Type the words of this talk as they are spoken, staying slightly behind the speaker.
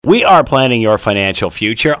We are planning your financial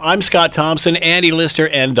future. I'm Scott Thompson. Andy Lister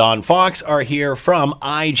and Don Fox are here from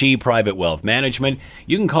IG Private Wealth Management.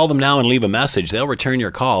 You can call them now and leave a message. They'll return your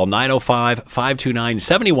call,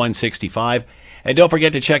 905-529-7165. And don't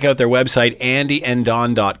forget to check out their website,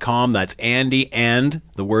 andyanddon.com. That's Andy and,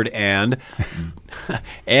 the word and,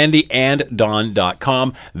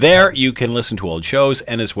 andyanddon.com. There you can listen to old shows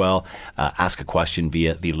and as well ask a question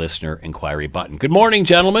via the listener inquiry button. Good morning,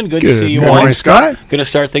 gentlemen. Good to see you all. Good morning, Scott. Going to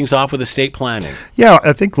start things off with estate planning. Yeah,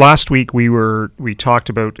 I think last week we talked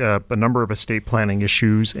about a number of estate planning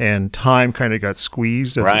issues, and time kind of got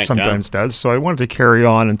squeezed, as it sometimes does. So I wanted to carry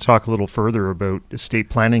on and talk a little further about estate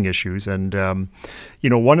planning issues. And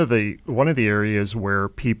one of the areas where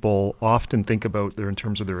people often think about in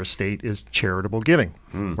terms of their estate is charitable giving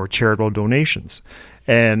or charitable donations.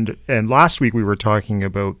 And last week we were talking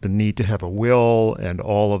about the need to have a will and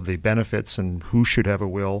all of the benefits and who should have a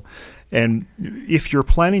will. And if you're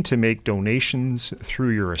planning to make donations through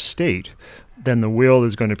your estate, then the will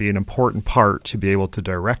is going to be an important part to be able to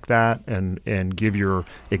direct that and give your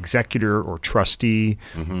executor or trustee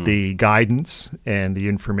the guidance and the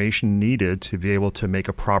information needed to be able to make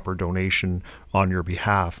a proper donation on your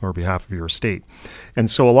behalf or behalf of your estate.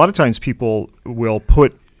 And so a lot of times people will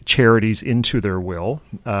put charities into their will,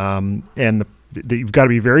 and you've got to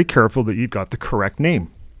be very careful that you've got the correct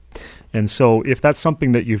name. And so if that's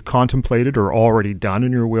something that you've contemplated or already done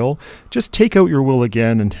in your will, just take out your will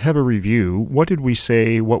again and have a review. What did we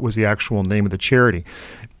say? What was the actual name of the charity?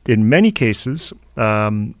 In many cases,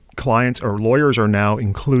 clients or lawyers are now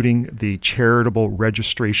including the charitable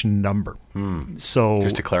registration number. So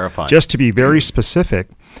just to clarify. Just to be very specific.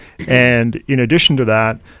 And in addition to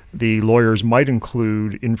that, the lawyers might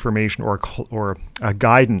include information or a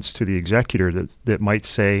guidance to the executor that might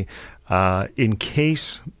say, in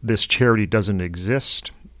case this charity doesn't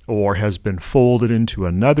exist or has been folded into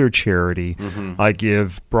another charity, I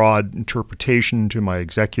give broad interpretation to my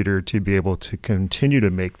executor to be able to continue to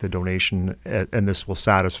make the donation, and this will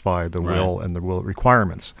satisfy the will and the will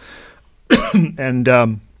requirements.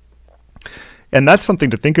 And that's something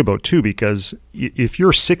to think about too, because if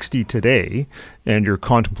you're 60 today and you're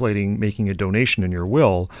contemplating making a donation in your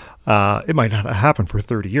will, it might not happen for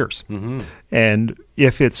 30 years. And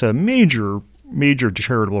if it's a major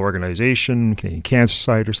charitable organization, Canadian Cancer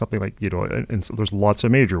Society or something like, and so there's lots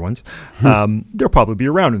of major ones, they'll probably be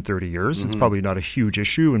around in 30 years. It's probably not a huge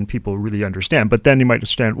issue and people really understand. But then you might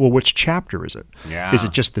understand, well, which chapter is it? Yeah. Is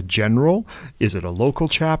it just the general? Is it a local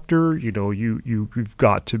chapter? You've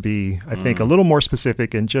got to be, I think, a little more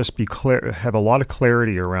specific and just be clear, have a lot of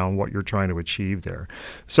clarity around what you're trying to achieve there.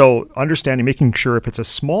 So understanding, making sure if it's a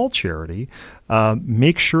small charity,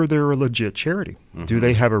 make sure they're a legit charity. Do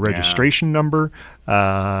they have a registration number?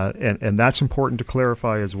 And that's important to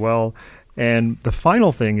clarify as well. And the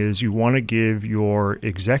final thing is you want to give your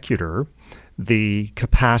executor the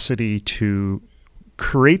capacity to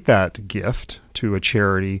create that gift to a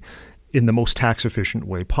charity in the most tax efficient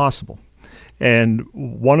way possible. And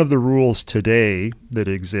one of the rules today that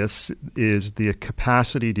exists is the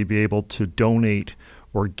capacity to be able to donate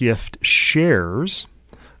or gift shares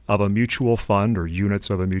of a mutual fund or units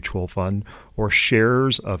of a mutual fund or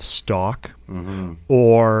shares of stock,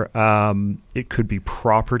 or it could be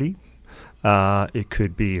property. It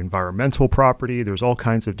could be environmental property. There's all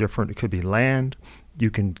kinds of different, it could be land.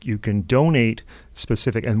 You can donate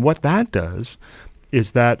specific, and what that does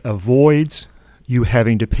is that avoids you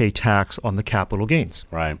having to pay tax on the capital gains.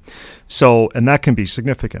 Right. So, and that can be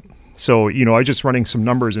significant. So, I just running some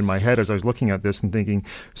numbers in my head as I was looking at this and thinking,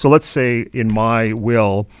 so let's say in my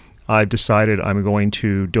will, I've decided I'm going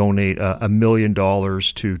to donate $1 million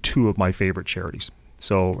to two of my favorite charities.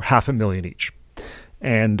 So $500,000 each.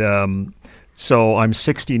 And so I'm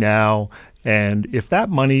 60 now. And if that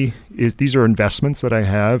money these are investments that I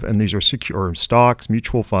have, and these are secure stocks,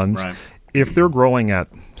 mutual funds. Right. If they're growing at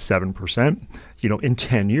 7%, in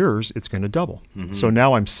 10 years, it's going to double. So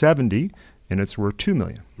now I'm 70 and it's worth $2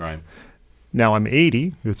 million. Right. Now I'm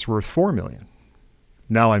 80, it's worth $4 million.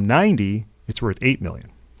 Now I'm 90, it's worth $8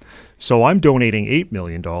 million. So I'm donating $8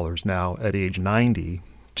 million now at age 90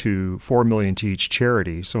 to $4 million to each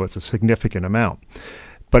charity. So it's a significant amount.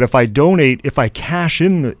 But if I cash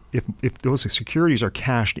in if those securities are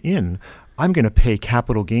cashed in, I'm going to pay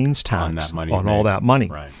capital gains tax on that money, on all that money.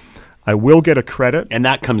 Right. I will get a credit. And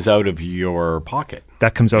that comes out of your pocket.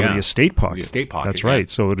 That comes out of the estate pocket. The estate pocket. That's right.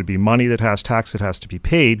 So it would be money that has tax that has to be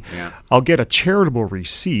paid. Yeah. I'll get a charitable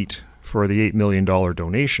receipt for the $8 million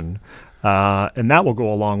donation, and that will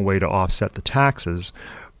go a long way to offset the taxes.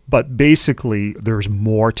 But basically, there's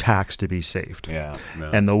more tax to be saved. Yeah.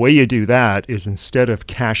 And the way you do that is instead of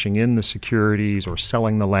cashing in the securities or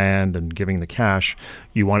selling the land and giving the cash,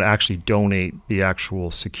 you want to actually donate the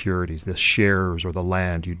actual securities, the shares or the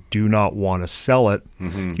land. You do not want to sell it.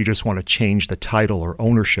 Mm-hmm. You just want to change the title or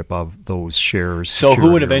ownership of those shares. So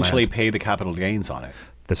who would eventually pay the capital gains on it?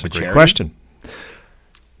 That's a great question.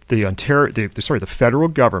 The federal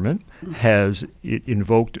government has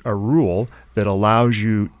invoked a rule that allows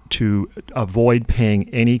you to avoid paying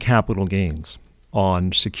any capital gains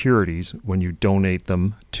on securities when you donate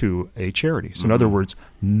them to a charity. So in other words,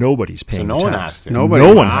 nobody's paying the tax. One has to. No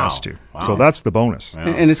one has to. Wow. So that's the bonus. Yeah.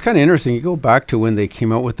 And it's kind of interesting. You go back to when they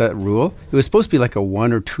came out with that rule. It was supposed to be like a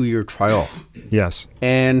 1 or 2 year trial. Yes.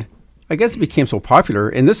 And I guess it became so popular,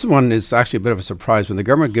 and this one is actually a bit of a surprise. When the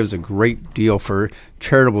government gives a great deal for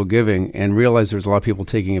charitable giving and realized there's a lot of people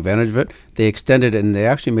taking advantage of it, they extended it and they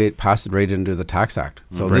actually passed it right into the Tax Act.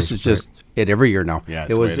 So this is just it every year now. Yeah,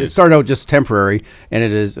 it started out just temporary, and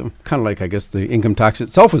it is kind of like, I guess, the income tax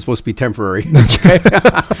itself was supposed to be temporary.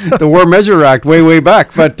 The War Measure Act way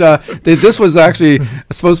back, but this was actually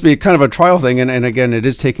supposed to be kind of a trial thing, and again, it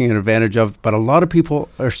is taking an advantage of, but a lot of people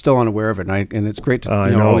are still unaware of it, and it's great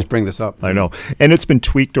to always bring this up. I know, and it's been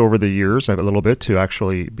tweaked over the years a little bit to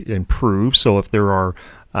actually improve. So if there are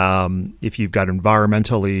if you've got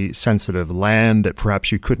environmentally sensitive land that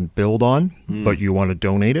perhaps you couldn't build on, but you want to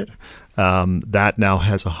donate it, that now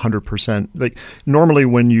has 100%. Like normally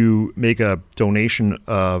when you make a donation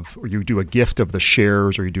of, or you do a gift of the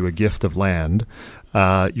shares or you do a gift of land,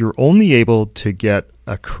 you're only able to get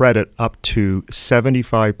a credit up to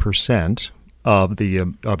 75% of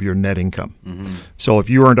your net income. Mm-hmm. So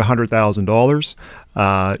if you earned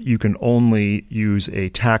 $100,000, you can only use a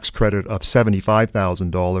tax credit of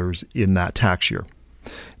 $75,000 in that tax year.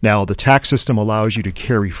 Now, the tax system allows you to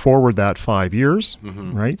carry forward that 5 years,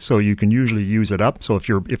 right? So you can usually use it up. So if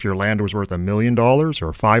your land was worth $1 million or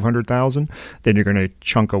 $500,000, then you're going to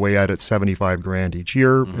chunk away at it $75,000 each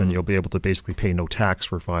year, and you'll be able to basically pay no tax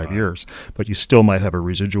for 5 years. But you still might have a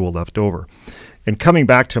residual left over. And coming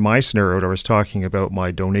back to my scenario, I was talking about my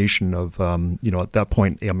donation of, at that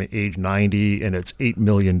point, I'm age 90, and it's $8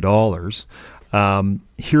 million.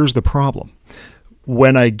 Here's the problem.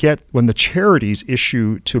 When the charities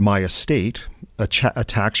issue to my estate a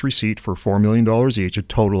tax receipt for $4 million each, a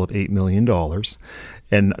total of $8 million,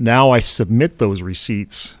 and now I submit those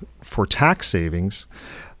receipts for tax savings,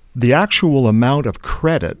 the actual amount of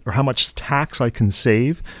credit or how much tax I can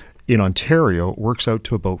save in Ontario works out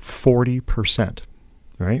to about 40%,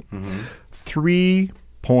 right? Mm-hmm.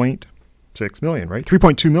 3.6 million, right?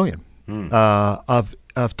 3.2 million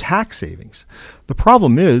of tax savings. The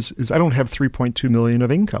problem is I don't have 3.2 million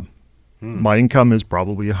of income. My income is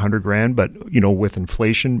probably $100,000, but with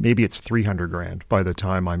inflation, maybe it's $300,000 by the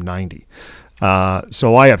time I'm 90.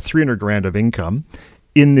 So I have $300,000 of income.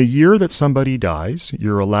 In the year that somebody dies,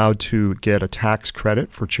 you're allowed to get a tax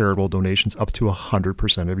credit for charitable donations up to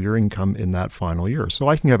 100% of your income in that final year. So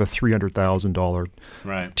I can have a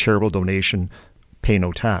 $300,000 charitable donation, pay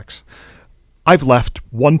no tax. I've left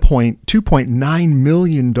 $2.9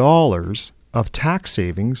 million of tax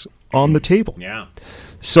savings on the table. Yeah.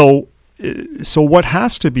 So what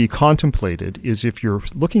has to be contemplated is if you're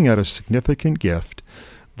looking at a significant gift,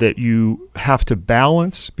 that you have to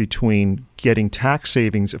balance between getting tax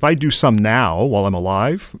savings. If I do some now while I'm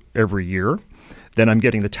alive every year, then I'm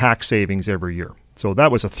getting the tax savings every year. So that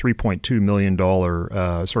was a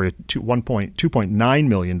 $2.9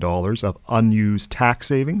 million of unused tax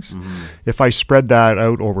savings. Mm-hmm. If I spread that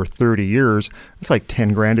out over 30 years, it's like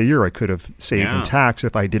 $10,000 a year I could have saved in tax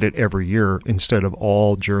if I did it every year instead of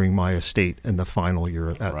all during my estate in the final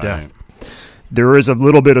year at death. There is a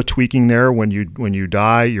little bit of tweaking there. When you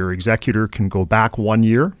die, your executor can go back 1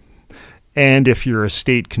 year. And if your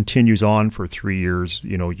estate continues on for 3 years,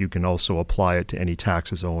 you can also apply it to any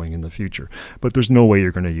taxes owing in the future. But there's no way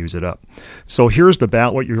you're going to use it up. So here's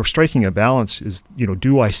what you're striking a balance is,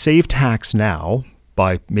 do I save tax now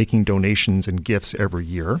by making donations and gifts every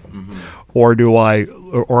year? Mm-hmm. Or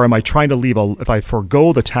am I trying to if I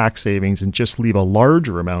forego the tax savings and just leave a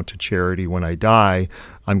larger amount to charity when I die,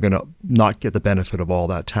 I'm going to not get the benefit of all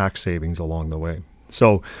that tax savings along the way.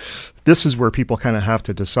 So this is where people kind of have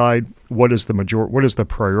to decide what is the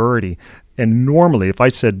priority. And normally, if I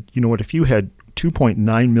said, if you had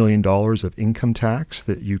 $2.9 million of income tax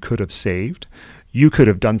that you could have saved, you could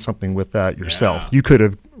have done something with that yourself. Yeah. You could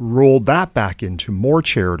have rolled that back into more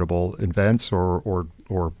charitable events or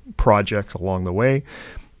projects along the way,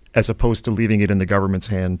 as opposed to leaving it in the government's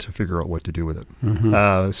hand to figure out what to do with it.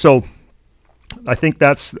 Mm-hmm. So I think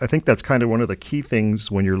that's kind of one of the key things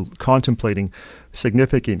when you're contemplating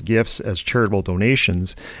significant gifts as charitable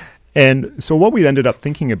donations. And so what we ended up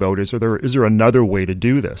thinking about is there another way to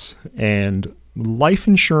do this? And life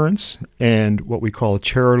insurance and what we call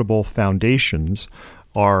charitable foundations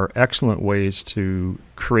are excellent ways to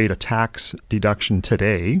create a tax deduction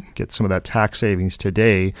today, get some of that tax savings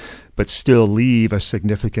today, but still leave a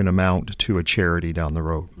significant amount to a charity down the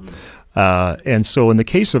road. And so in the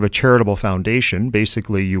case of a charitable foundation,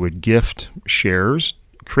 basically you would gift shares,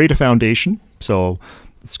 create a foundation. So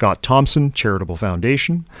Scott Thompson Charitable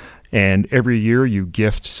Foundation, and every year you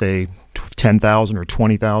gift, say, $10,000 or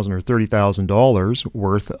 $20,000 or $30,000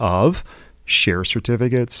 worth of share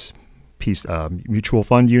certificates, mutual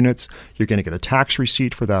fund units. You're going to get a tax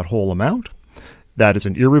receipt for that whole amount. That is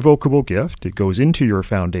an irrevocable gift. It goes into your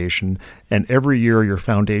foundation, and every year your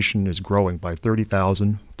foundation is growing by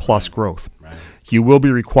 30,000 plus growth. Right. You will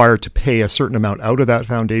be required to pay a certain amount out of that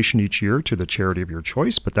foundation each year to the charity of your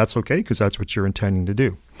choice, but that's okay because that's what you're intending to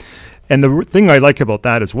do. And the thing I like about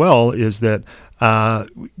that as well is that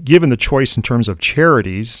given the choice in terms of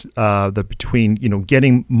charities, between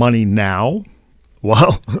getting money now,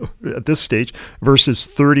 well, at this stage, versus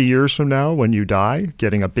 30 years from now when you die,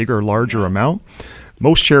 getting a bigger, larger amount,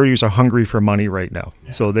 most charities are hungry for money right now.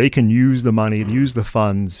 Yeah. So they can use the money, use the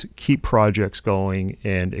funds, keep projects going,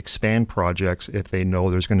 and expand projects if they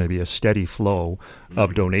know there's going to be a steady flow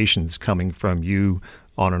of donations coming from you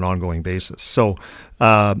on an ongoing basis. So,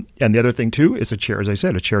 and the other thing too is as I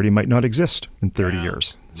said, a charity might not exist in 30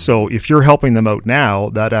 years. So if you're helping them out now,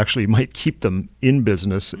 that actually might keep them in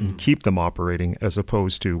business and keep them operating as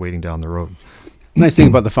opposed to waiting down the road. Nice thing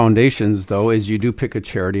about the foundations, though, is you do pick a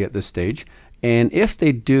charity at this stage. And if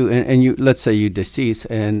they do, and you, let's say you decease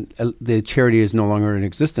and the charity is no longer in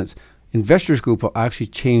existence, Investors Group will actually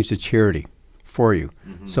change the charity for you.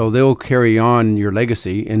 Mm-hmm. So they'll carry on your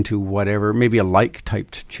legacy into whatever, maybe a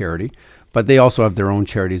like-typed charity, but they also have their own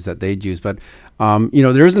charities that they'd use. But,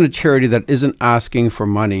 there isn't a charity that isn't asking for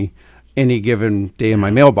money any given day in my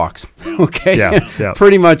mailbox. Okay. Yeah.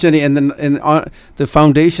 Pretty much any. And then the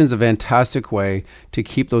foundation's a fantastic way to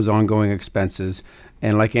keep those ongoing expenses.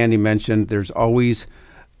 And like Andy mentioned, there's always,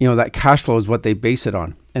 that cash flow is what they base it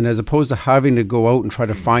on. And as opposed to having to go out and try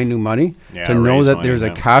to find new money, to know that there's a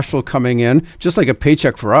cash flow coming in, just like a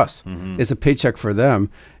paycheck for us, it's a paycheck for them.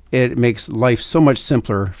 It makes life so much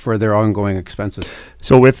simpler for their ongoing expenses.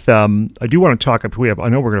 So with, I do want to talk, I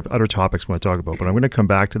know we're going to have other topics we want to talk about, but I'm going to come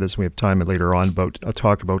back to this when we have time later on I'll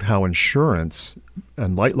talk about how insurance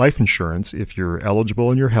and life insurance, if you're eligible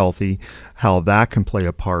and you're healthy, how that can play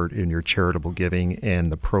a part in your charitable giving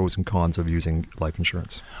and the pros and cons of using life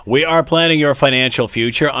insurance. We are planning your financial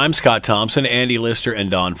future. I'm Scott Thompson. Andy Lister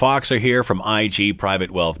and Don Fox are here from IG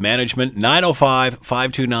Private Wealth Management,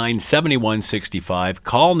 905-529-7165.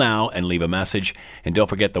 Call now and leave a message. And don't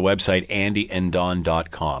forget the website,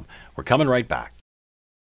 andyanddon.com. We're coming right back.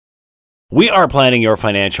 We are planning your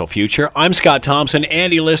financial future. I'm Scott Thompson.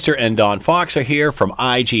 Andy Lister and Don Fox are here from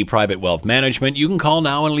IG Private Wealth Management. You can call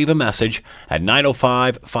now and leave a message at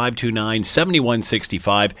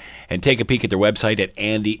 905-529-7165 and take a peek at their website at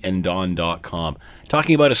andyanddon.com.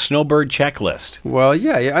 Talking about a snowbird checklist. Well,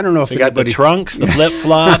 yeah, I don't know if you got the trunks, the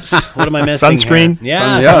flip-flops. What am I missing? Sunscreen. Here?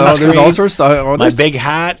 Sunscreen. There's all sorts of my big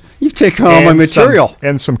hat. You've taken all my material.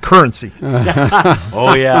 And some currency.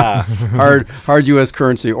 Oh, yeah. Hard U.S.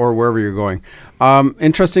 currency or wherever you're going.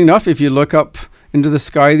 Interesting enough, if you look up into the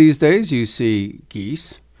sky these days, you see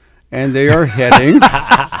geese, and they are heading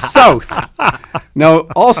south. Now,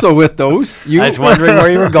 also with those, I was wondering where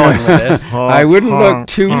you were going with this. I wouldn't look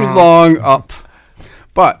too long up.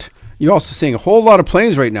 But you're also seeing a whole lot of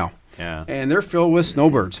planes right now. Yeah. And they're filled with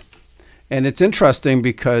snowbirds. And it's interesting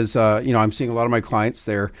because, I'm seeing a lot of my clients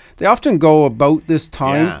there. They often go about this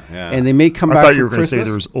time, and they may come back. I thought you were going to say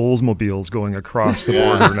there's Oldsmobiles going across the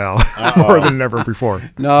border now, more than ever before.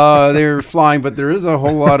 No, they're flying, but there is a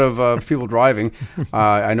whole lot of people driving.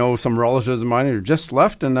 I know some relatives of mine who just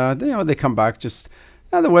left, and they come back just.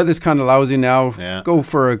 The weather's kind of lousy now. Yeah. Go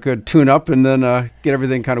for a good tune-up, and then get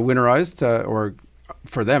everything kind of winterized, or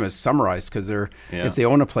for them it's summerized because if they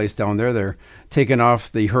own a place down there, they're taking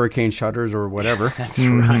off the hurricane shutters or whatever. That's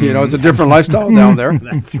right. It's a different lifestyle down there.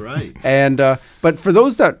 That's right. And but for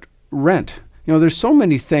those that rent, there's so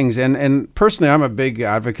many things. And personally, I'm a big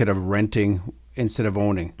advocate of renting instead of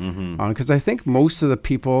owning, because I think most of the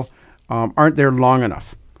people aren't there long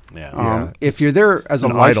enough. Yeah. If you're there as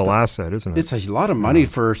an idle asset, isn't it? It's a lot of money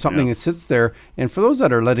for something that sits there, and for those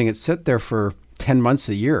that are letting it sit there for 10 months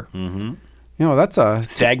a year. That's a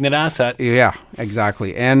stagnant asset. Yeah,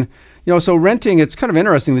 exactly. And So renting, it's kind of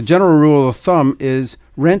interesting. The general rule of thumb is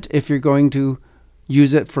rent if you're going to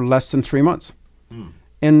use it for less than 3 months.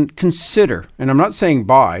 And consider, and I'm not saying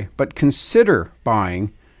buy, but consider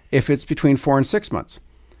buying if it's between 4 and 6 months.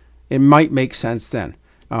 It might make sense then,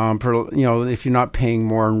 if you're not paying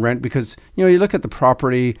more in rent, because, you look at the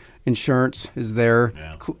property insurance is there.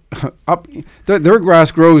 Yeah. Their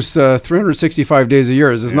grass grows 365 days a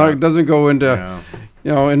year. It doesn't go into,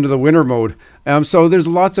 into the winter mode. So there's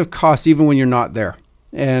lots of costs even when you're not there.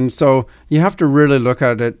 And so you have to really look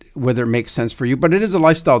at it, whether it makes sense for you. But it is a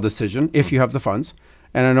lifestyle decision if you have the funds.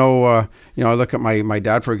 And I know, I look at my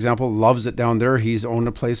dad, for example, loves it down there. He's owned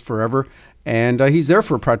a place forever, and he's there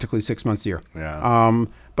for practically 6 months a year. Yeah.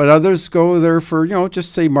 But others go there for,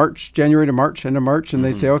 just say January to March, end of March, and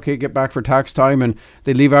they say, okay, get back for tax time, and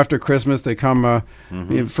they leave after Christmas. They come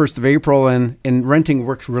 1st of April, and renting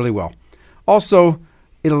works really well. Also,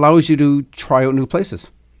 it allows you to try out new places.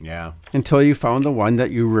 Yeah. Until you found the one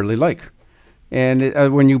that you really like.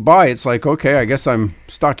 And when you buy, it's like, okay, I guess I'm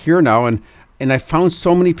stuck here now, and I found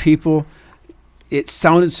so many people, it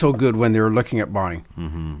sounded so good when they were looking at buying.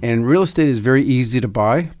 And real estate is very easy to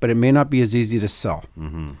buy, but it may not be as easy to sell.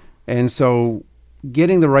 And so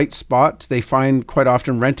getting the right spot, they find quite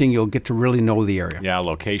often renting, you'll get to really know the area. Yeah,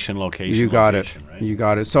 location. You got it. Right? You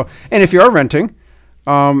got it. So, and if you are renting,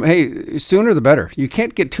 hey, sooner the better. You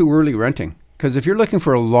can't get too early renting, because if you're looking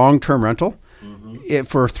for a long-term rental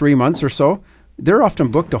for 3 months or so, they're often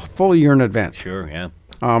booked a full year in advance. Sure, yeah.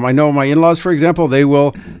 I know my in-laws, for example, they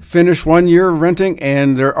will finish 1 year of renting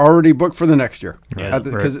and they're already booked for the next year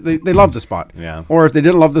because they love the spot. Yeah. Or if they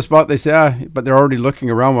didn't love the spot, they say, but they're already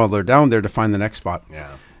looking around while they're down there to find the next spot.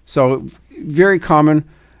 Yeah. So very common,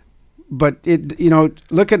 but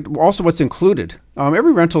look at also what's included.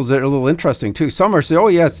 Every rental is a little interesting too. Some are say, oh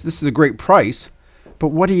yes, this is a great price, but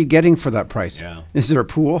what are you getting for that price? Yeah. Is there a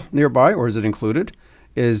pool nearby, or is it included?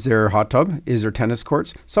 Is there a hot tub? Is there tennis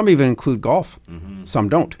courts? Some even include golf. Some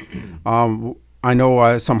don't. I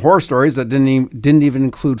know some horror stories that didn't even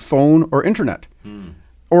include phone or internet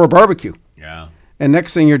or a barbecue. Yeah. And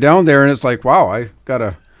next thing you're down there and it's like, wow, I got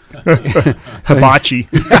a hibachi.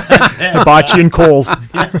 Hibachi and Kohl's.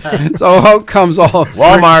 So out comes all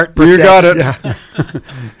Walmart. You got it. Yeah.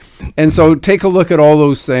 And so take a look at all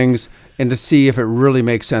those things and to see if it really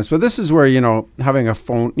makes sense. But this is where, having a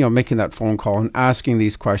phone, making that phone call and asking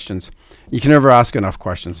these questions. You can never ask enough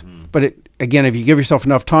questions. But again, if you give yourself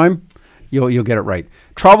enough time, you'll get it right.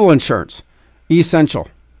 Travel insurance, essential.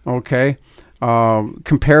 Okay.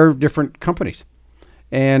 Compare different companies.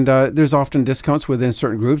 And there's often discounts within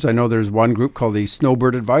certain groups. I know there's one group called the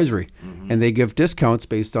Snowbird Advisory, and they give discounts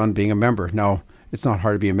based on being a member. Now, it's not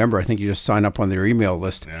hard to be a member. I think you just sign up on their email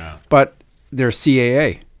list. Yeah. But there's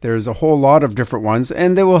CAA. There's a whole lot of different ones,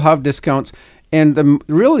 and they will have discounts. And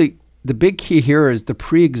the big key here is the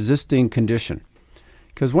pre-existing condition.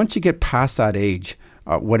 Because once you get past that age,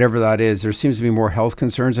 whatever that is, there seems to be more health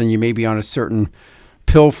concerns, and you may be on a certain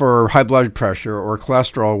pill for high blood pressure or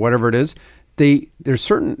cholesterol, whatever it is. There's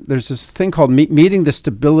this thing called meeting the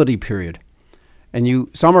stability period. And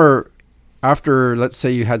some are after, let's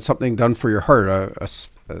say you had something done for your heart,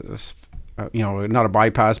 not a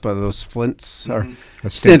bypass, but those splints or a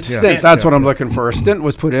stent. That's what I'm looking for. A stent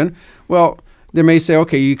was put in. Well, they may say,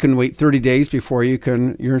 okay, you can wait 30 days before your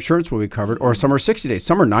insurance will be covered, or some are 60 days,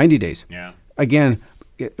 some are 90 days. Yeah. Again,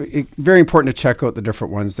 very important to check out the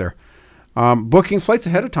different ones there. Booking flights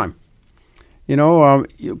ahead of time.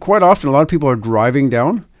 Quite often a lot of people are driving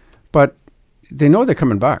down, but they know they're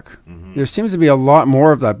coming back. There seems to be a lot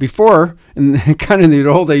more of that. Before, kind of in the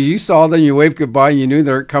old days, you saw them, you waved goodbye, and you knew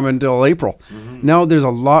they're coming till April. Now there's a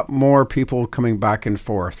lot more people coming back and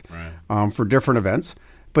forth for different events.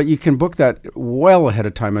 But you can book that well ahead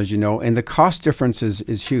of time, as you know, and the cost difference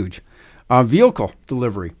is huge. Vehicle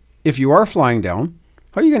delivery. If you are flying down,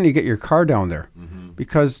 how are you going to get your car down there?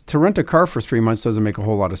 Because to rent a car for 3 months doesn't make a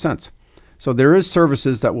whole lot of sense. So there is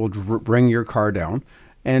services that will bring your car down.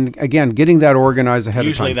 And again, getting that organized ahead of time.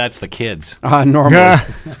 Usually that's the kids. Normally.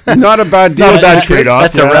 Not a bad deal. Not a bad trade-off.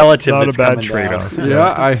 That's a relative not that's a bad coming trade-off. down. Yeah,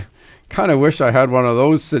 I kind of wish I had one of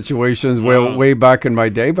those situations way back in my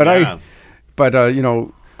day. But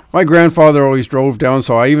my grandfather always drove down,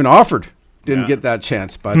 so I even offered. Didn't get that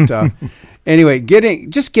chance. But anyway,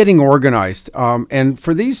 getting organized. And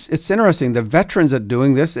for these, it's interesting. The veterans that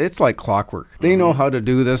doing this, it's like clockwork. They know how to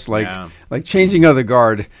do this, like changing of the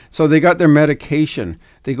guard. So they got their medication.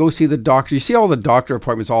 They go see the doctor. You see all the doctor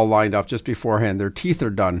appointments all lined up just beforehand. Their teeth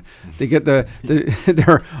are done. They get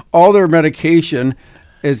all their medication.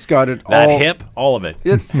 It's got it that all. hip, all of it.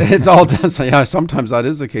 It's all done. So yeah, sometimes that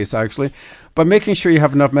is the case actually. But making sure you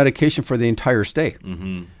have enough medication for the entire stay.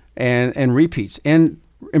 and repeats. And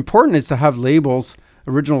important is to have labels,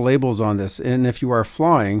 original labels on this. And if you are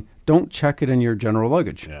flying, don't check it in your general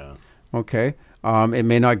luggage. Yeah. Okay. It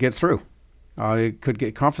may not get through. It could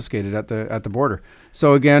get confiscated at the border.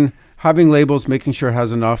 So again, having labels, making sure it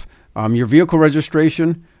has enough. Your vehicle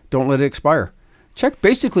registration, don't let it expire. Check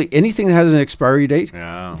basically anything that has an expiry date.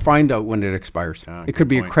 Yeah. Find out when it expires. Yeah, it could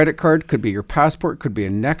be point. a credit card, could be your passport, could be a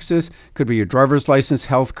Nexus, could be your driver's license,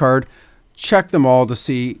 health card. Check them all to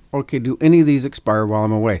see, okay, do any of these expire while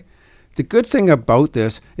I'm away? The good thing about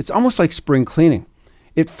this, it's almost like spring cleaning.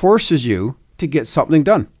 It forces you to get something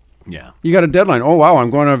done. Yeah. You got a deadline. Oh, wow, I'm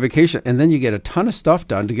going on vacation. And then you get a ton of stuff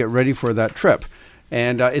done to get ready for that trip.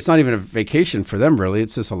 And it's not even a vacation for them, really.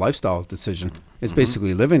 It's just a lifestyle decision. It's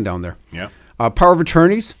basically living down there. Yeah. Power of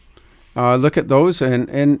attorneys, look at those.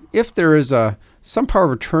 And if there is some power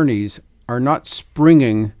of attorneys are not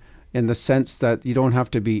springing in the sense that you don't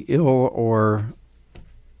have to be ill or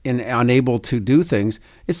unable to do things.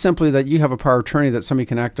 It's simply that you have a power of attorney that somebody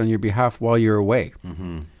can act on your behalf while you're away.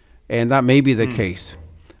 Mm-hmm. And that may be the case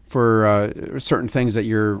for certain things that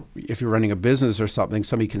if you're running a business or something,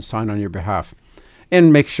 somebody can sign on your behalf.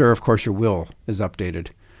 And make sure, of course, your will is updated.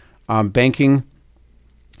 Banking,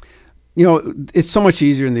 it's so much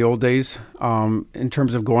easier in the old days in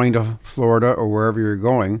terms of going to Florida or wherever you're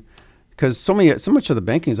going, because so much of the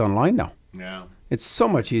banking is online now. Yeah. It's so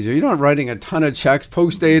much easier. You're not writing a ton of checks,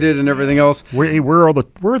 post-dated and everything else. Where are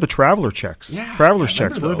the traveler checks? Yeah, Traveler's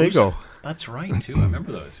checks. Where do they go? That's right, too. I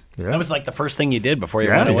remember those. Yeah. That was like the first thing you did before you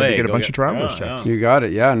Yeah, went you had to away. get a bunch of traveler's checks. You got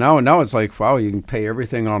it. Yeah. Now it's like, wow, you can pay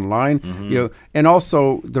everything online. And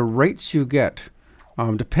also the rates you get,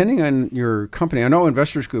 depending on your company. I know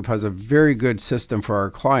Investors Group has a very good system for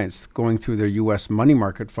our clients going through their U.S. money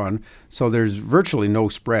market fund. So there's virtually no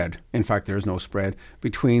spread. In fact, there's no spread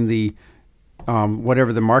between the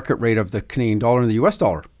whatever the market rate of the Canadian dollar and the U.S.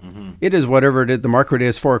 dollar. Mm-hmm. It is whatever it is. The market rate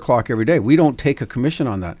is 4 o'clock every day. We don't take a commission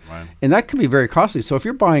on that. Right. And that can be very costly. So if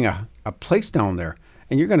you're buying a place down there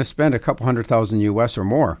and you're going to spend a couple $100,000 U.S. or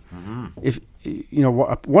more, if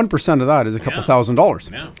 1% of that is a couple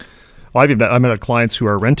 $1,000s. Yeah. Well, I've met clients who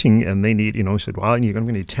are renting and they need, said, well, I'm going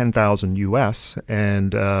to need 10,000 US.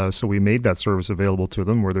 And so we made that service available to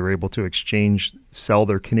them where they're able to sell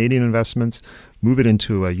their Canadian investments, move it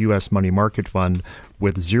into a US money market fund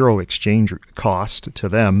with zero exchange cost to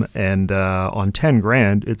them. And on 10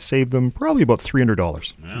 grand, it saved them probably about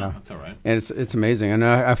 $300. Yeah, that's all right. And it's amazing. And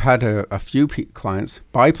I've had a few clients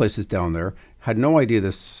buy places down there, had no idea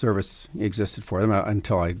this service existed for them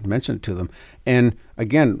until I mentioned it to them. And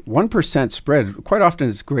again, 1% spread, quite often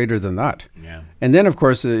it's greater than that. Yeah. And then, of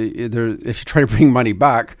course, if you try to bring money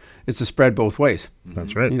back, it's a spread both ways.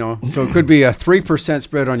 That's right. So it could be a 3%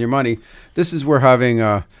 spread on your money. This is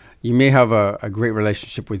where you may have a great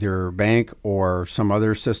relationship with your bank or some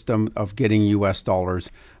other system of getting U.S.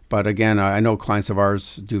 dollars. But again, I know clients of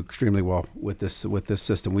ours do extremely well with this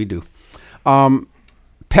system we do.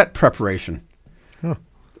 Pet preparation. Huh.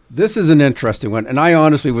 This is an interesting one. And I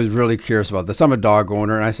honestly was really curious about this. I'm a dog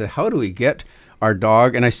owner. And I said, how do we get our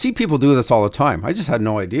dog? And I see people do this all the time. I just had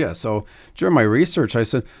no idea. So during my research, I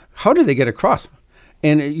said, how do they get across?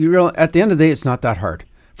 And at the end of the day, it's not that hard.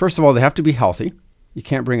 First of all, they have to be healthy. You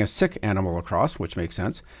can't bring a sick animal across, which makes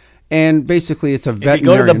sense. And basically, it's a veterinarian. If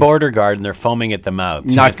you go to the border guard and they're foaming at the mouth,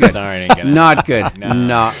 not good. Not good.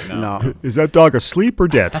 No. Is that dog asleep or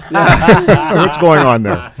dead? What's going on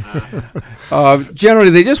there?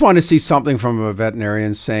 Generally, they just want to see something from a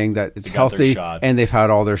veterinarian saying that it's healthy and they've had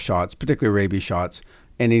all their shots, particularly rabies shots,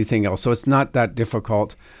 and anything else. So it's not that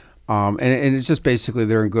difficult. And it's just basically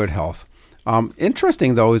they're in good health.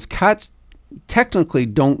 Interesting, though, is cats technically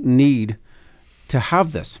don't need to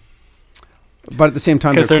have this. But at the same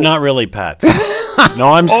time, because they're not really pets.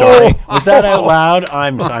 No, I'm sorry. Was that out loud?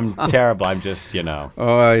 I'm terrible. I'm just, you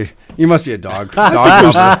must be a dog.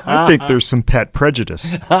 I think there's some pet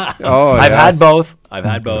prejudice. I've had both. Okay.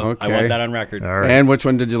 I want that on record. Right. And which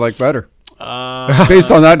one did you like better?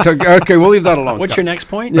 Based on that, okay, we'll leave that alone. What's your next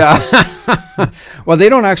point? Yeah. Well, they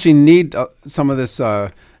don't actually need some of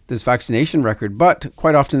this vaccination record, but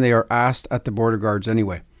quite often they are asked at the border guards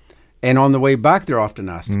anyway. And on the way back, they're often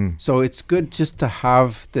asked. So it's good just to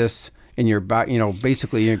have this in your back,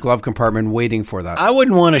 basically in your glove compartment waiting for that. I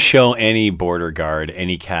wouldn't want to show any border guard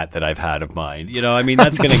any cat that I've had of mine.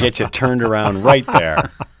 That's going to get you turned around right there.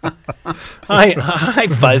 Hi,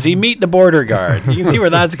 Fuzzy, meet the border guard. You can see where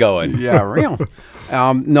that's going. Yeah, real.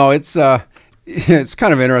 No, it's kind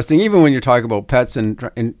of interesting. Even when you're talking about pets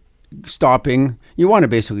and stopping, you want to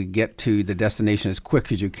basically get to the destination as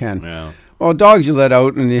quick as you can. Yeah. Well, dogs you let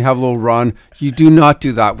out and you have a little run. You do not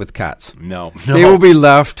do that with cats. No. They will be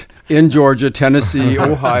left in Georgia, Tennessee,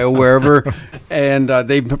 Ohio, wherever, and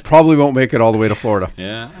they probably won't make it all the way to Florida.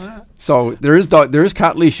 Yeah. So there is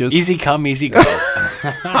cat leashes. Easy come, easy go.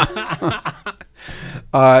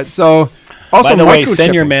 So also, by the way,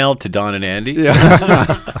 send your mail to Don and Andy.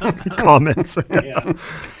 Yeah. Comments. Yeah.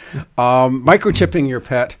 Microchipping your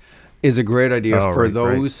pet is a great idea for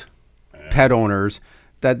those pet owners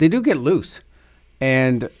that they do get loose,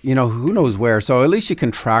 and who knows where. So at least you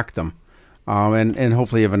can track them, and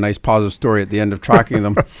hopefully you have a nice positive story at the end of tracking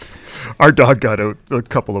them. Our dog got out a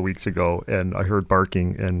couple of weeks ago, and I heard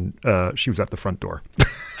barking, and she was at the front door.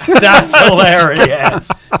 That's hilarious.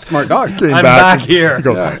 Smart dog. I'm back here.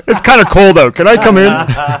 Go, it's kind of cold out. Can I come in?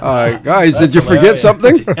 Guys, did you forget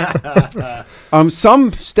something?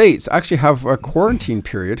 Some states actually have a quarantine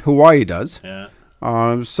period. Hawaii does. Yeah.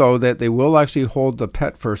 So that they will actually hold the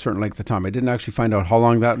pet for a certain length of time. I didn't actually find out how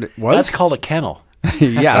long that was. That's called a kennel.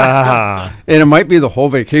 Yes. And it might be the whole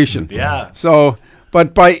vacation. Yeah. So,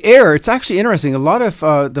 but by air, it's actually interesting. A lot of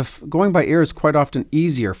going by air is quite often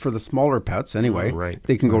easier for the smaller pets anyway. Oh, right.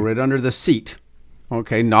 They can go right under the seat.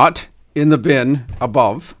 Okay, not in the bin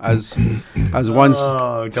above as one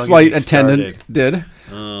flight attendant did.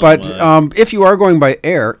 But if you are going by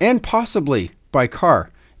air and possibly by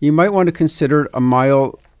car, you might want to consider a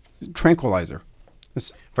mild tranquilizer.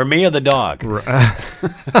 For me or the dog?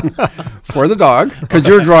 For the dog, because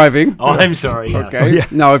you're driving. Oh, I'm sorry. Yes. Okay. Yeah.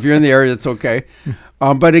 Now, if you're in the area, it's okay.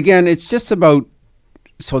 But again, it's just about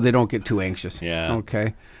so they don't get too anxious. Yeah.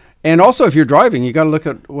 Okay. And also, if you're driving, you got to look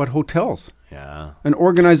at what hotels. Yeah. And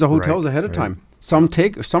organize the hotels ahead of time. Some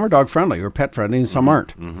are dog friendly or pet friendly, and some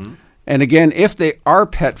aren't. Mm-hmm. And again, if they are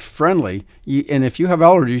pet friendly, and if you have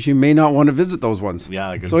allergies, you may not want to visit those ones.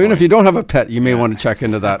 Yeah. Good so even if you don't have a pet, you may want to check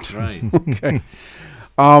into that. That's right. Okay.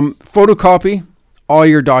 Photocopy all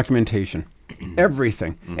your documentation,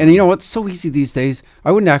 everything. Mm-hmm. And you know what's so easy these days?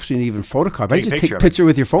 I wouldn't actually even photocopy. I just take a picture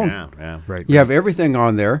with your phone. Yeah. Right. You have everything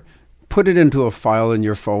on there. Put it into a file in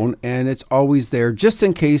your phone, and it's always there just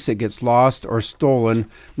in case it gets lost or stolen.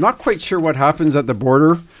 Not quite sure what happens at the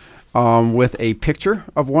border with a picture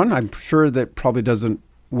of one. I'm sure that probably doesn't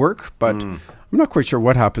work, but I'm not quite sure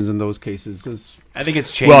what happens in those cases. I think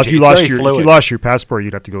it's changing. Well, if you lost your passport,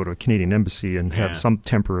 you'd have to go to a Canadian embassy and have some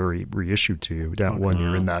temporary reissued to you when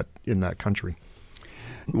you're in that country.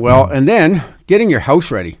 Well, and then getting your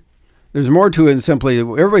house ready. There's more to it than simply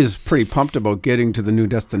everybody's pretty pumped about getting to the new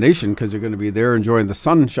destination because you're going to be there enjoying the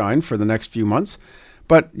sunshine for the next few months,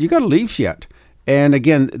 but you got to leave yet. And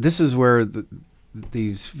again, this is where the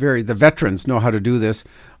veterans know how to do this.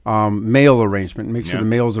 Mail arrangement, make sure the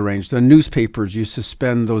mail's arranged. The newspapers, you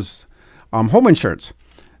suspend those home insurance.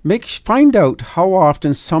 Find out how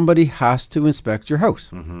often somebody has to inspect your house.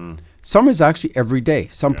 Mm-hmm. Some is actually every day.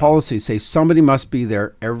 Some policies say somebody must be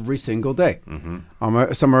there every single day.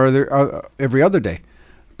 Mm-hmm. Some are every other day.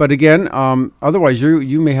 But again, otherwise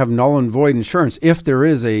you may have null and void insurance if there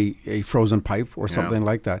is a frozen pipe or something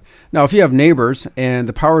like that. Now, if you have neighbors and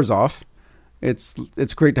the power's off, it's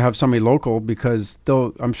great to have somebody local because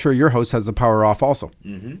I'm sure your house has the power off also.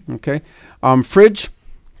 Mm-hmm. Okay, fridge,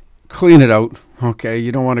 clean it out. Okay,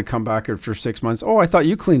 you don't want to come back after 6 months. Oh, I thought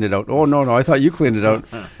you cleaned it out. Oh, no, I thought you cleaned it out.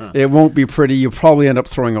 It won't be pretty. You'll probably end up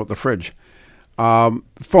throwing out the fridge.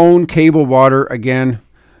 Phone, cable, water, again,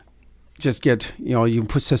 just get, you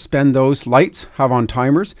suspend those. Lights, have on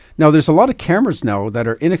timers. Now, there's a lot of cameras now that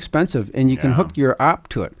are inexpensive, and you can hook your app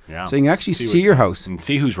to it. Yeah. So you can actually see your house. And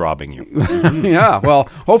see who's robbing you. Yeah, well,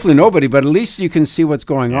 hopefully nobody, but at least you can see what's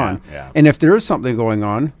going on. Yeah. And if there is something going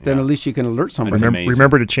on, then at least you can alert somebody.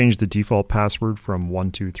 Remember to change the default password from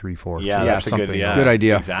 1234. Yeah, that's a good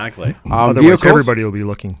idea. Exactly. Otherwise, vehicles, everybody will be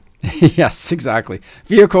looking. Yes, exactly.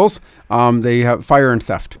 Vehicles, they have fire and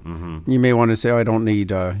theft. Mm-hmm. You may want to say, I don't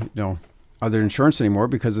need, other insurance anymore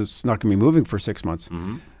because it's not going to be moving for 6 months.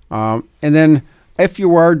 Mm-hmm. And then if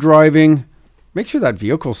you are driving, make sure that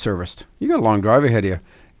vehicle's serviced. You got a long drive ahead of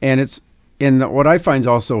you. What I find is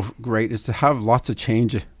also great is to have lots of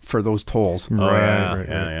change for those tolls.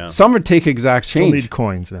 Right. Some would take exact change. Still need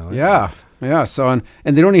coins now. Yeah. So and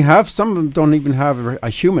they don't even have, some of them don't even have a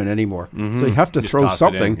human anymore. Mm-hmm. So you have to throw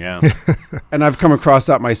something. And I've come across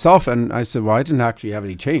that myself, and I said, well, I didn't actually have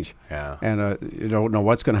any change. Yeah. And you don't know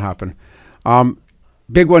what's going to happen.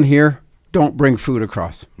 Big one here, don't bring food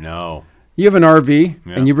across. No. You have an RV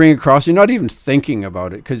and you bring it across, you're not even thinking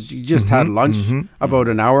about it because you just had lunch about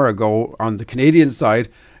an hour ago on the Canadian side,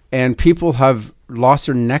 and people have lost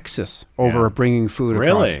their nexus over bringing food across.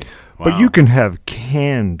 Really? Wow. But you can have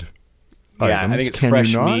canned items. I think it's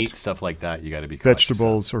fresh meat, stuff like that. You got to be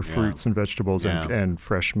vegetables or fruits and vegetables and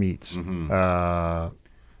fresh meats. Mm-hmm.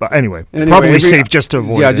 But anyway probably safe just to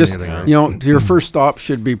avoid anything. Right? Your first stop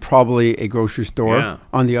should be probably a grocery store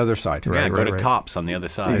on the other side. Go to Tops on the other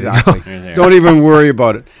side. Exactly. Don't even worry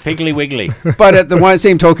about it. Piggly Wiggly. But at the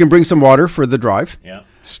same token, bring some water for the drive. Yeah.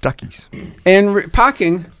 Stuckies. And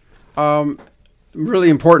packing, really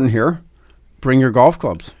important here. Bring your golf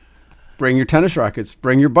clubs. Bring your tennis rackets.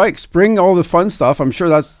 Bring your bikes. Bring all the fun stuff. I'm sure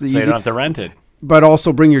that's the easy. So you don't have to rent it. But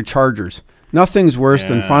also bring your chargers. Nothing's worse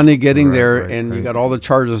than finally getting there and you got all the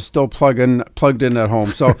chargers still plugged in at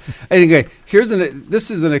home. So anyway,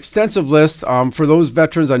 this is an extensive list. For those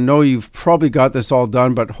veterans, I know you've probably got this all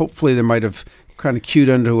done, but hopefully they might have kind of queued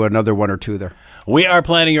into another one or two there. We are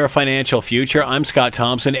planning your financial future. I'm Scott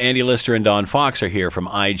Thompson. Andy Lister and Don Fox are here from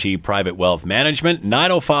IG Private Wealth Management,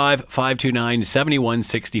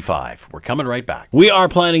 905-529-7165. We're coming right back. We are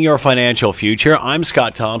planning your financial future. I'm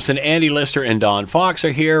Scott Thompson. Andy Lister and Don Fox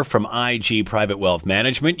are here from IG Private Wealth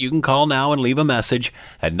Management. You can call now and leave a message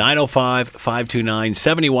at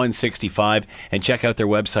 905-529-7165 and check out their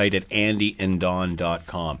website at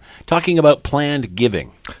andyanddon.com. Talking about planned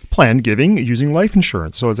giving. Planned giving using life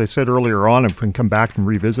insurance. So as I said earlier on, if we can come back and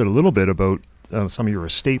revisit a little bit about some of your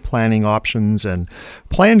estate planning options, and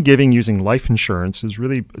planned giving using life insurance is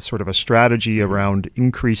really sort of a strategy around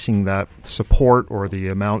increasing that support or the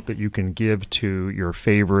amount that you can give to your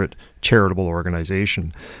favorite charitable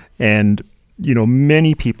organization. And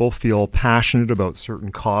many people feel passionate about certain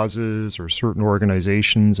causes or certain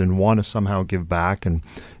organizations and want to somehow give back. And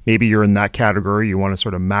maybe you're in that category. You want to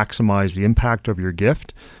sort of maximize the impact of your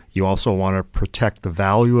gift. You also want to protect the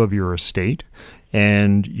value of your estate.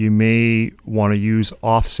 And you may want to use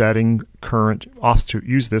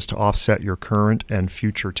use this to offset your current and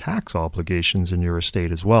future tax obligations in your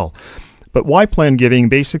estate as well. But why planned giving?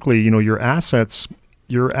 Basically, your assets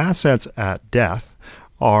at death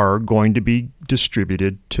are going to be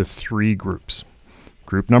distributed to three groups.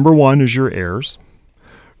 Group number one is your heirs.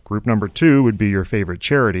 Group number two would be your favorite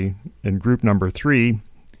charity. And group number three,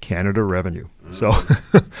 Canada Revenue. So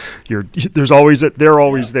they're always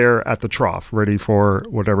there at the trough, ready for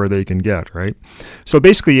whatever they can get, right? So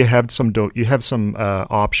basically, you have some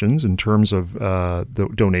options in terms of the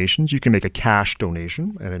donations. You can make a cash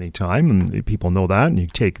donation at any time, and people know that. And you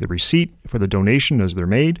take the receipt for the donation as they're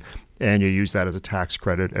made, and you use that as a tax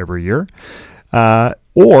credit every year.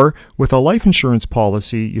 Or with a life insurance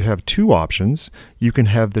policy, you have two options. You can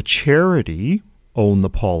have the charity own the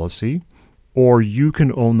policy, or you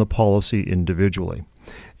can own the policy individually.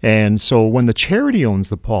 And so when the charity owns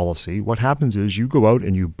the policy, what happens is you go out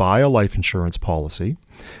and you buy a life insurance policy.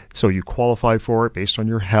 So you qualify for it based on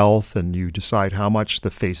your health, and you decide how much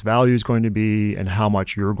the face value is going to be and how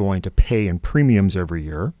much you're going to pay in premiums every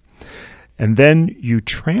year. And then you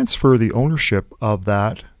transfer the ownership of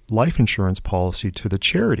that life insurance policy to the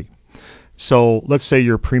charity. So let's say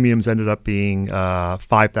your premiums ended up being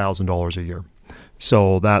 $5,000 a year.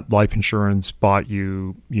 So that life insurance bought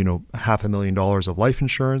you, $500,000 of life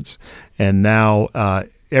insurance. And now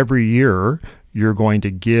every year you're going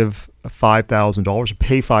to give $5,000,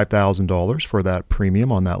 pay $5,000 for that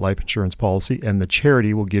premium on that life insurance policy, and the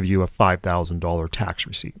charity will give you a $5,000 tax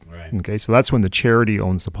receipt. Right. Okay, so that's when the charity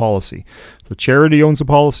owns the policy. So charity owns the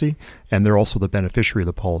policy, and they're also the beneficiary of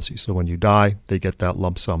the policy. So when you die, they get that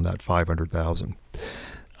lump sum, that $500,000.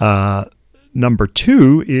 Number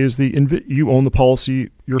two is you own the policy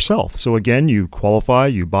yourself. So again, you qualify,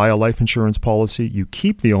 you buy a life insurance policy, you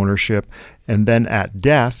keep the ownership, and then at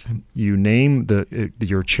death, you name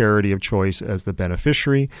your charity of choice as the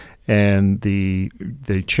beneficiary, and the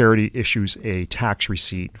charity issues a tax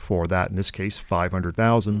receipt for that, in this case,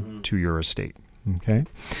 $500,000 to your estate. Okay.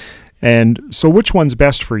 And so which one's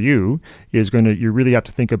best for you you really have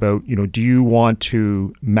to think about, do you want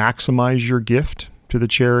to maximize your gift to the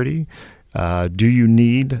charity? Do you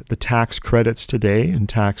need the tax credits today and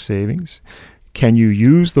tax savings? Can you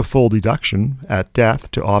use the full deduction at death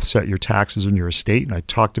to offset your taxes in your estate? And I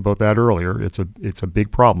talked about that earlier. It's a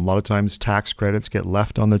big problem. A lot of times tax credits get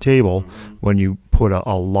left on the table when you put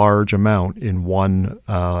a large amount in one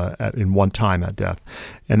time at death.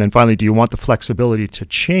 And then finally, do you want the flexibility to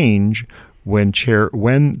change which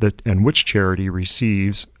charity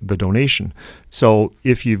receives the donation? So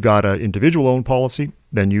if you've got an individual owned policy,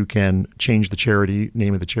 then you can change the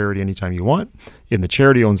name of the charity anytime you want. And the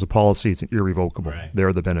charity owns the policy, it's irrevocable. Right.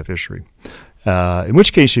 They're the beneficiary. In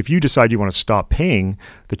which case, if you decide you want to stop paying,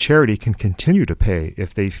 the charity can continue to pay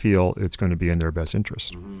if they feel it's going to be in their best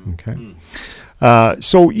interest. Okay.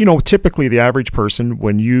 So, typically the average person,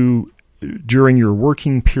 when you during your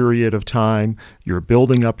working period of time, you're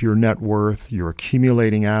building up your net worth, you're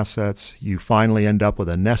accumulating assets, you finally end up with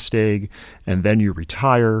a nest egg, and then you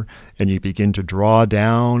retire and you begin to draw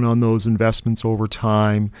down on those investments over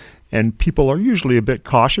time. And people are usually a bit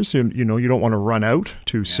cautious, and you don't want to run out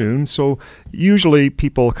too soon. So usually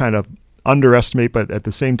people kind of underestimate, but at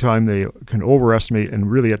the same time they can overestimate,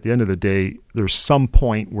 and really at the end of the day, there's some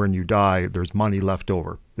point when you die, there's money left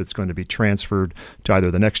over that's going to be transferred to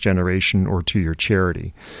either the next generation or to your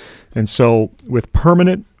charity. And so with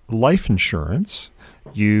permanent life insurance,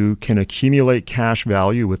 you can accumulate cash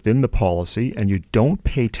value within the policy and you don't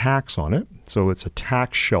pay tax on it. So it's a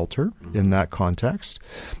tax shelter in that context,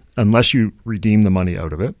 unless you redeem the money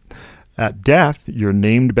out of it. At death, your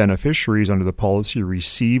named beneficiaries under the policy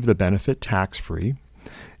receive the benefit tax-free.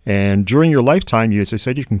 And during your lifetime, as I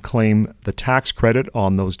said, you can claim the tax credit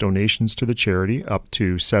on those donations to the charity up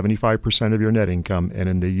to 75% of your net income. And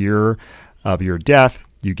in the year of your death,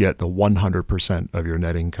 you get the 100% of your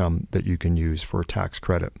net income that you can use for a tax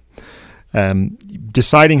credit.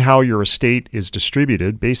 Deciding how your estate is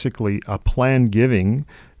distributed, basically a plan giving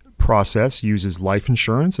process uses life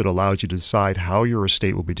insurance. It allows you to decide how your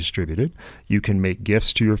estate will be distributed. You can make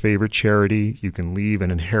gifts to your favorite charity. You can leave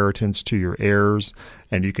an inheritance to your heirs,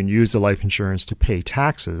 and you can use the life insurance to pay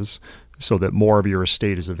taxes so that more of your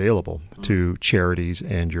estate is available to charities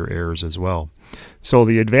and your heirs as well. So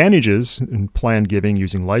the advantages in plan giving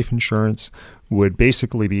using life insurance would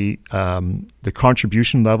basically be the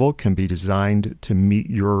contribution level can be designed to meet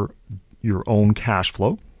your own cash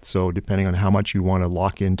flow. So depending on how much you want to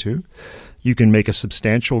lock into, you can make a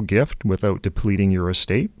substantial gift without depleting your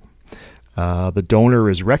estate. The donor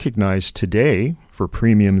is recognized today for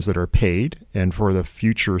premiums that are paid and for the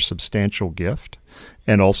future substantial gift,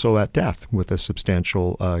 and also at death with a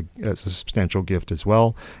substantial gift as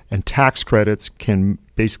well. And tax credits can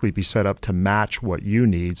basically be set up to match what you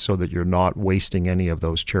need so that you're not wasting any of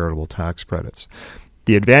those charitable tax credits.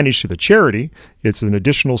 The advantage to the charity, it's an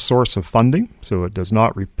additional source of funding, so it does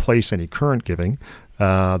not replace any current giving.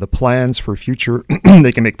 The plans for future,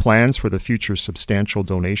 they can make plans for the future substantial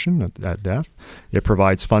donation at death. It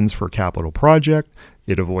provides funds for a capital project.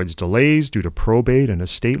 It avoids delays due to probate and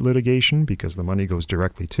estate litigation because the money goes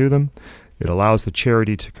directly to them. It allows the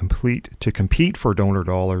charity to compete for donor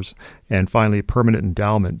dollars. And finally, a permanent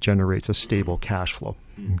endowment generates a stable cash flow.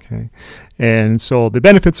 Okay, and so the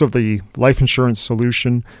benefits of the life insurance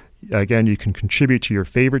solution, again, you can contribute to your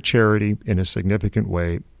favorite charity in a significant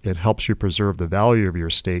way. It helps you preserve the value of your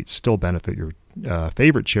estate, still benefit your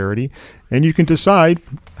favorite charity, and you can decide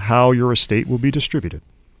how your estate will be distributed.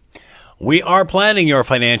 We are planning your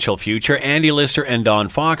financial future. Andy Lister and Don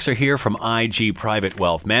Fox are here from IG Private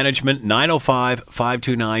Wealth Management,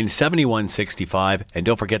 905-529-7165. And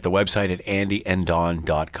don't forget the website at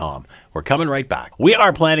andyanddon.com. We're coming right back. We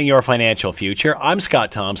are planning your financial future. I'm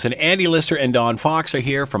Scott Thompson. Andy Lister and Don Fox are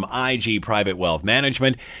here from IG Private Wealth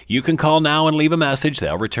Management. You can call now and leave a message.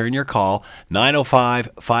 They'll return your call,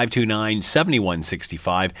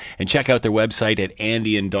 905-529-7165. And check out their website at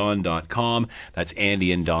andyanddon.com. That's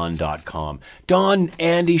andyanddon.com. Don,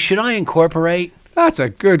 Andy, should I incorporate? That's a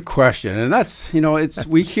good question. And that's,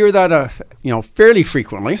 we hear that, fairly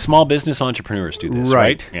frequently. Small business entrepreneurs do this,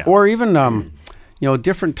 right? Yeah. Or even,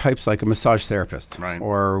 different types like a massage therapist, right,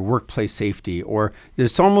 or workplace safety, or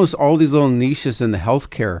there's almost all these little niches in the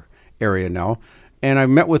healthcare area now. And I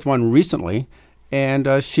met with one recently,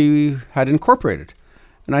 and she had incorporated.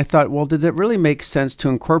 And I thought, well, did it really make sense to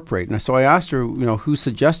incorporate? And so I asked her, who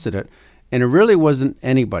suggested it, and it really wasn't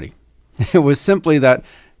anybody. It was simply that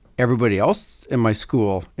everybody else in my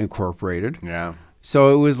school incorporated. Yeah.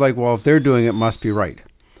 So it was like, well, if they're doing it, it must be right.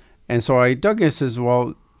 And so I dug in and says,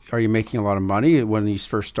 well, are you making a lot of money? When you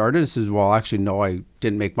first started, I says, well, actually, no, I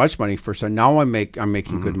didn't make much money first. And now I'm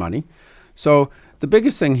making good money. So the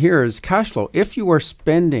biggest thing here is cash flow. If you are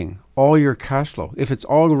spending all your cash flow, if it's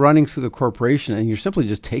all running through the corporation and you're simply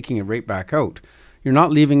just taking it right back out, you're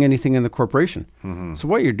not leaving anything in the corporation. Mm-hmm. So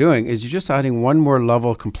what you're doing is you're just adding one more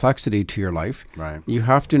level of complexity to your life. Right. You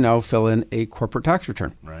have to now fill in a corporate tax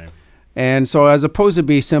return. Right. And so as opposed to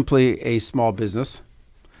be simply a small business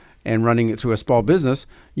and running it through a small business,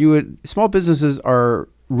 small businesses are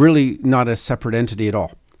really not a separate entity at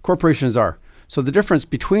all. Corporations are. So the difference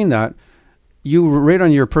between that, you right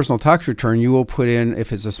on your personal tax return, you will put in,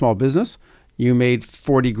 if it's a small business, you made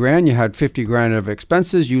 40 grand, you had 50 grand of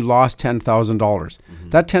expenses, you lost $10,000. Mm-hmm.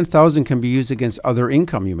 That $10,000 can be used against other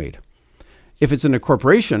income you made. If it's in a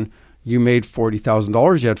corporation, you made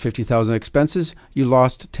 $40,000, you had 50,000 expenses, you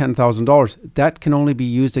lost $10,000. That can only be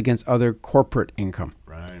used against other corporate income.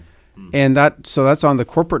 Right. And that's on the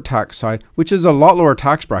corporate tax side, which is a lot lower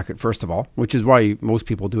tax bracket, first of all, which is why most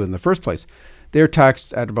people do it in the first place. They're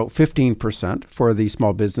taxed at about 15% for the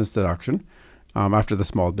small business deduction, after the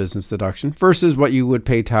small business deduction, versus what you would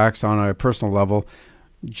pay tax on a personal level.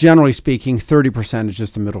 Generally speaking, 30% is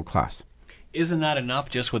just the middle class. Isn't that enough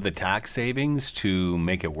just with the tax savings to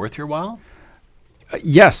make it worth your while?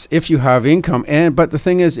 Yes, if you have income. But the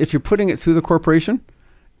thing is, if you're putting it through the corporation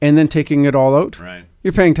and then taking it all out,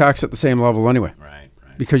 you're paying tax at the same level anyway.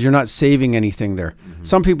 Because you're not saving anything there.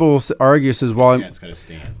 Some people will argue, says, well, it's got to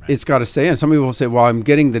stay in. It's got to stay in. Some people will say, well, I'm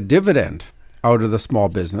getting the dividend out of the small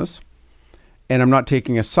business and I'm not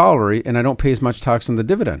taking a salary and I don't pay as much tax on the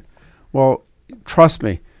dividend. Well, trust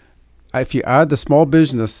me, if you add the small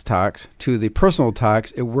business tax to the personal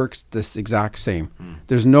tax, it works this exact same.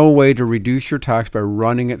 There's no way to reduce your tax by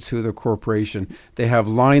running it through the corporation. They have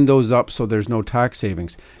lined those up so there's no tax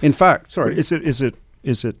savings. In fact, sorry. Is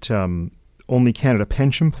it only Canada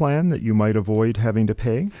Pension Plan that you might avoid having to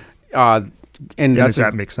pay? And does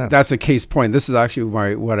that make sense? That's a case point. This is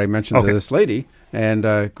actually what I mentioned to this lady, and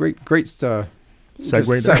great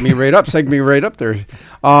segue me right up there.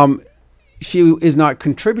 She is not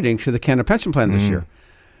contributing to the Canada Pension Plan this year,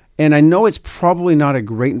 and I know it's probably not a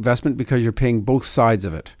great investment because you're paying both sides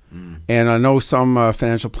of it. And I know some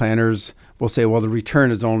financial planners will say, well, the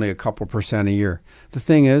return is only a couple % a year. The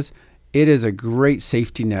thing is, it is a great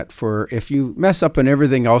safety net for if you mess up in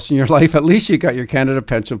everything else in your life, at least you got your Canada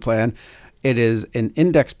Pension Plan. It is an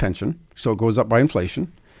index pension, so it goes up by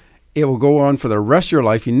inflation. It will go on for the rest of your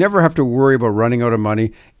life. You never have to worry about running out of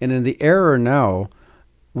money. And in the era now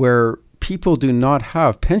where people do not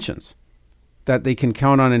have pensions that they can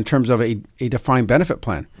count on in terms of a defined benefit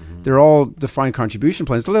plan, they're all defined contribution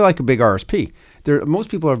plans. They're like a big RSP. Most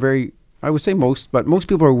people are most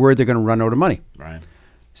people are worried they're going to run out of money. Right.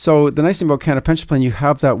 So the nice thing about Canada Pension Plan, you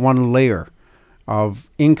have that one layer of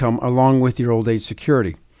income along with your old age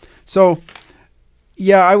security. So,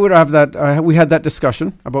 yeah, I would have that. We had that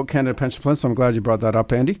discussion about Canada Pension Plan, so I'm glad you brought that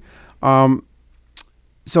up, Andy. And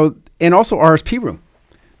also RSP room.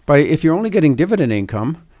 If you're only getting dividend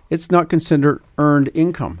income, it's not considered earned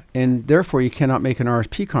income, and therefore you cannot make an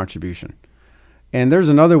RSP contribution. And there's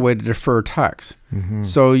another way to defer tax.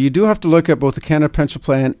 So you do have to look at both the Canada Pension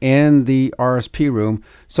Plan and the RSP room.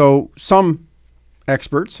 So some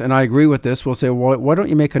experts, and I agree with this, will say, well, why don't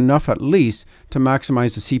you make enough at least to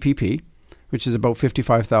maximize the CPP, which is about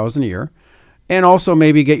 $55,000 a year, and also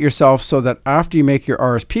maybe get yourself so that after you make your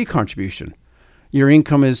RSP contribution, your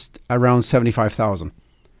income is around $75,000.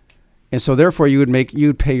 And so therefore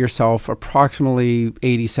you'd pay yourself approximately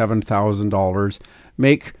 $87,000,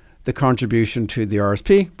 make the contribution to the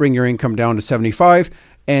RSP, bring your income down to 75,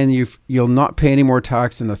 and you'll not pay any more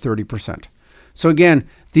tax than the 30%. So again,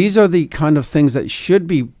 these are the kind of things that should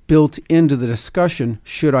be built into the discussion,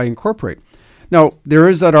 should I incorporate? Now, there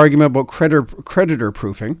is that argument about creditor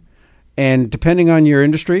proofing, and depending on your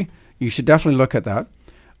industry, you should definitely look at that.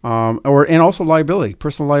 And also liability,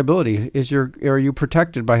 personal liability. Are you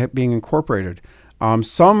protected by it being incorporated?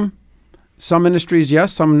 Some industries,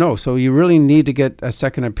 yes, some no. So you really need to get a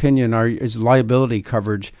second opinion. Is liability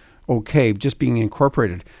coverage okay, just being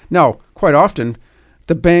incorporated? Now, quite often,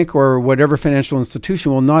 the bank or whatever financial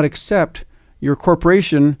institution will not accept your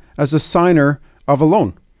corporation as a signer of a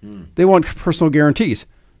loan. They want personal guarantees.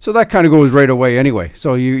 So that kind of goes right away anyway.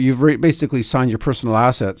 So you've basically signed your personal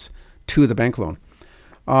assets to the bank loan.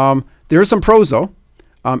 There are some pros, though.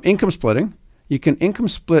 Income splitting. You can income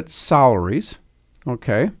split salaries.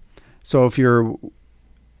 Okay. So if your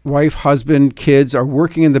wife, husband, kids are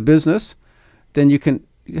working in the business, then you can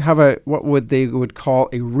have what they would call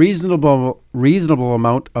a reasonable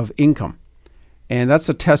amount of income. And that's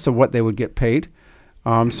a test of what they would get paid.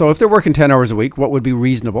 So if they're working 10 hours a week, what would be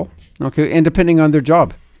reasonable? Okay. And depending on their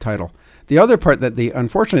job title. The other part that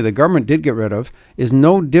unfortunately the government did get rid of is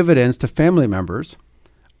no dividends to family members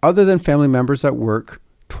other than family members that work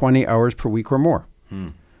 20 hours per week or more.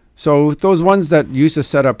 So those ones that used to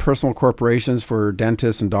set up personal corporations for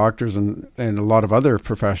dentists and doctors and a lot of other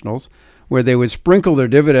professionals, where they would sprinkle their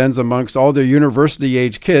dividends amongst all their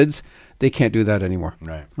university-age kids, they can't do that anymore.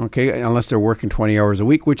 Right. Okay, unless they're working 20 hours a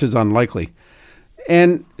week, which is unlikely.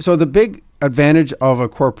 And so the big advantage of a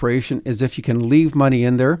corporation is if you can leave money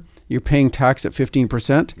in there, you're paying tax at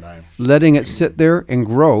 15%, right, letting it sit there and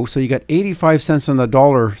grow, so you got 85 cents on the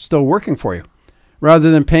dollar still working for you, rather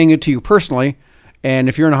than paying it to you personally. And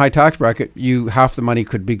if you're in a high tax bracket, half the money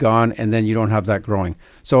could be gone, and then you don't have that growing.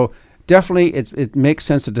 So definitely it makes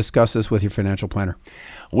sense to discuss this with your financial planner.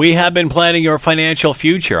 We have been planning your financial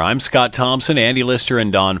future. I'm Scott Thompson. Andy Lister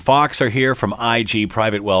and Don Fox are here from IG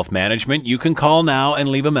Private Wealth Management. You can call now and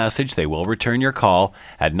leave a message. They will return your call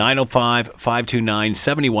at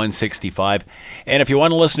 905-529-7165. And if you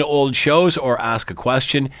want to listen to old shows or ask a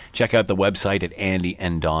question, check out the website at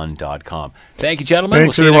andyanddon.com. Thank you, gentlemen.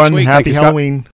 Thanks, we'll see everyone. you next week. Happy Halloween.